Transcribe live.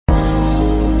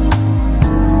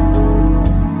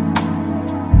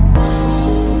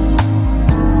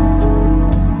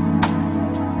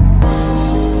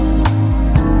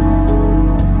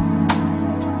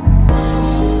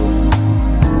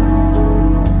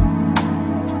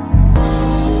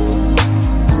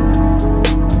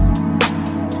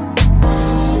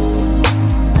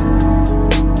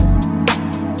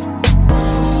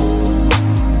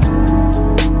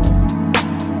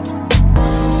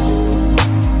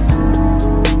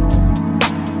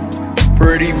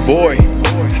Pretty boy,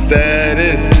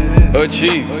 status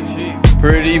achieved.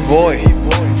 Pretty boy,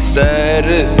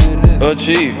 status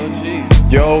achieved.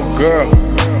 Yo girl,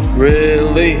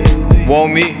 really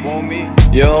want me?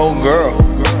 Yo girl,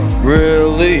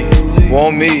 really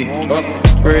want me?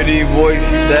 Pretty boy,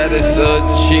 status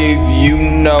achieved, you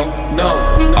know.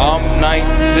 I'm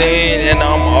 19 and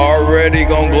I'm already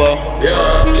gon' glow.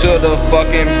 To the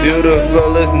fucking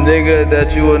beautifulest nigga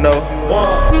that you will know.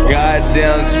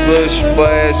 Goddamn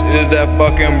SplishSplash is that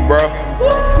fucking bro.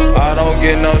 I don't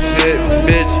get no shit,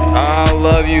 bitch, I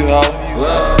love you, ho.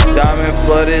 Diamond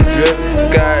flooded drip,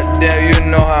 goddamn, you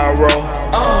know how I roll.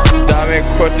 Diamond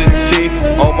crusted teeth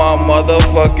on my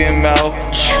motherfucking mouth.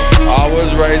 I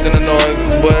was raised in the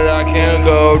north, but I can't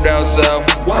go down south.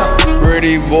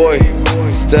 Pretty boy,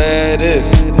 status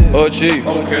achieved.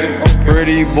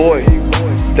 Pretty boy,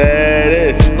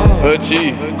 status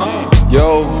achieved.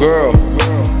 Yo girl,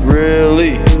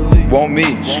 really want me?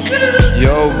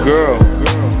 Yo girl,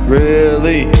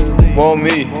 really want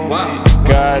me?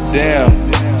 Goddamn,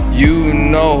 you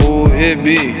know who it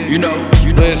be.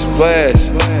 SplishSplash,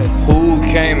 who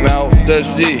came out the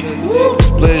sea?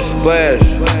 SplishSplash,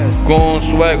 gon'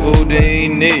 swag who they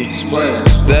need.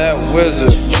 That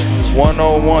wizard,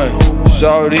 101,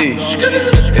 shawty.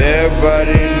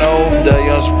 Everybody know that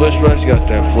young SplishSplash got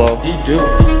that flow.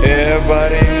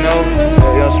 Everybody know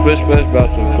that young SplishSplash about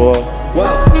to glow.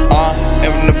 I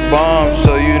am the bomb,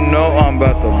 so you know I'm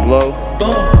about to blow.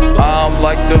 I'm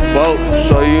like the boat,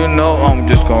 so you know I'm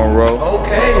just gonna roll.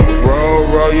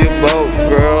 Roll your boat,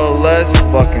 girl, let's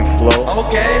fucking float.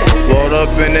 Float up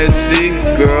in the sea,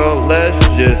 girl, let's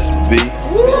just be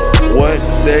what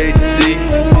they see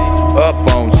up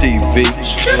on TV.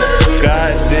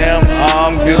 Goddamn,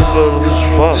 I'm beautiful as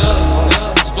fuck.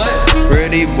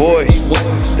 Pretty boy,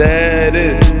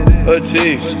 status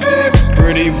achieved.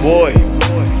 Pretty boy,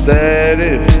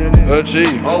 status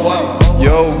achieved.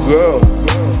 Yo girl,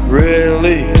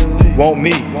 really want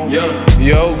me?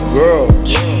 Yo girl,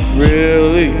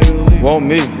 really want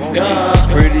me?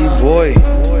 Pretty boy,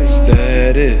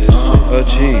 status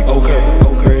achieved.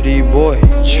 Pretty boy,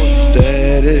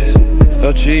 status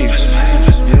achieved.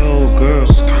 Yo girl,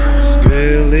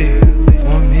 really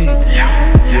want me?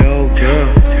 Yo girl,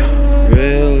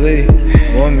 really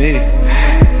want me?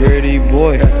 Pretty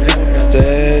boy,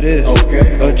 status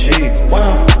achieved.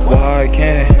 Why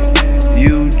can't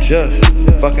you just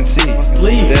fucking see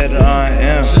that I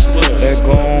am that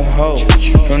gon' hoe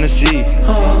from the sea?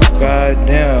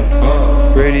 Goddamn,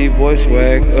 pretty boy,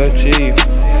 swag achieved.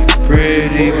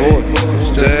 Pretty boy,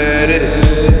 status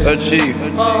achieved.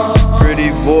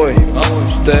 Pretty boy,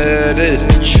 status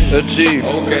achieved.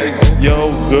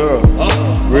 Yo girl,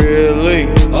 really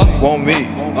want me?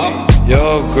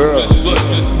 Yo girl,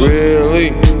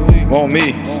 really want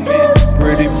me?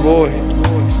 Pretty boy,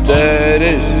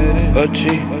 status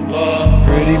achieved.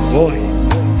 Pretty boy,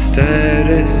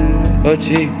 status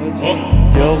achieved.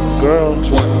 Yo girl,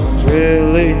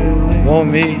 really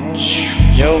want me?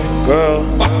 Yo girl,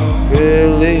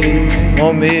 really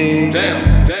want me?